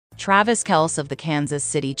Travis Kelce of the Kansas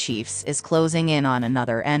City Chiefs is closing in on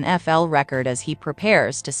another NFL record as he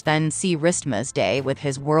prepares to spend Xmas Day with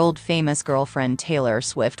his world-famous girlfriend Taylor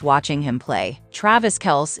Swift watching him play. Travis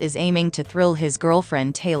Kelce is aiming to thrill his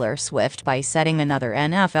girlfriend Taylor Swift by setting another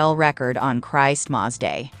NFL record on Xmas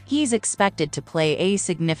Day. He's expected to play a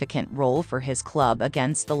significant role for his club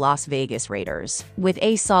against the Las Vegas Raiders. With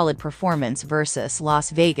a solid performance versus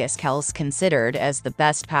Las Vegas, Kelce, considered as the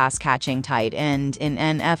best pass-catching tight end in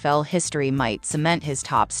NFL history, might cement his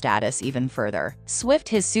top status even further. Swift,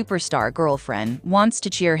 his superstar girlfriend, wants to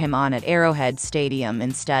cheer him on at Arrowhead Stadium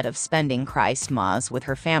instead of spending Xmas with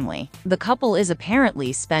her family. The couple is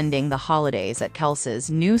apparently spending the holidays at Kelce's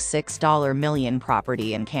new $6 million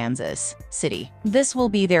property in Kansas City. This will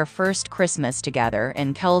be their first Christmas together,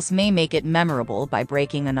 and Kelce may make it memorable by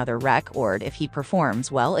breaking another record if he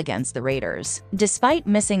performs well against the Raiders. Despite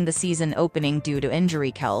missing the season opening due to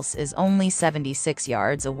injury, Kelce is only 76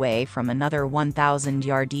 yards away from another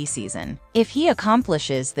 1,000-yard season. If he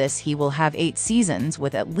accomplishes this, he will have 8 seasons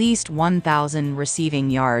with at least 1,000 receiving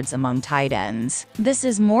yards among tight ends. This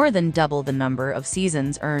is more than double the number of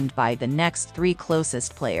seasons earned by the next 3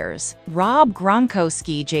 closest players: Rob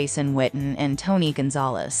Gronkowski, Jason Witten, and Tony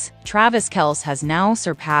Gonzalez. Travis Kelce has now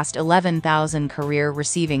surpassed 11,000 career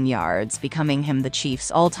receiving yards, becoming him the Chiefs'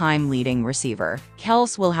 all-time leading receiver.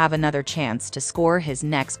 Kelce will have another chance to score his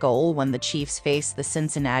next goal when the Chiefs face the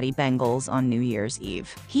Cincinnati Bengals on New Year's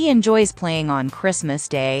Eve. He enjoys playing on Christmas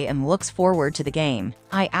Day and looks forward to the game.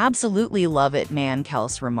 "I absolutely love it, man,"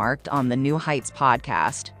 Kelce remarked on the New Heights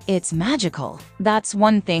podcast. "It's magical. That's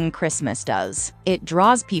one thing Christmas does. It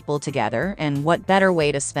draws people together, and what better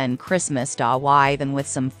way to spend Christmas Day than with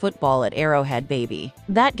some football at Arrowhead, baby.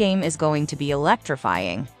 That game is going to be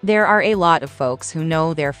electrifying. There are a lot of folks who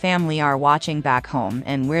know their family are watching back home,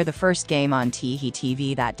 and we're the first game on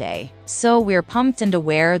TV that day. So we're pumped and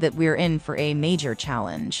aware that we're in for a major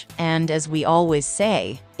challenge. And as we always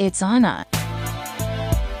say, it's on us."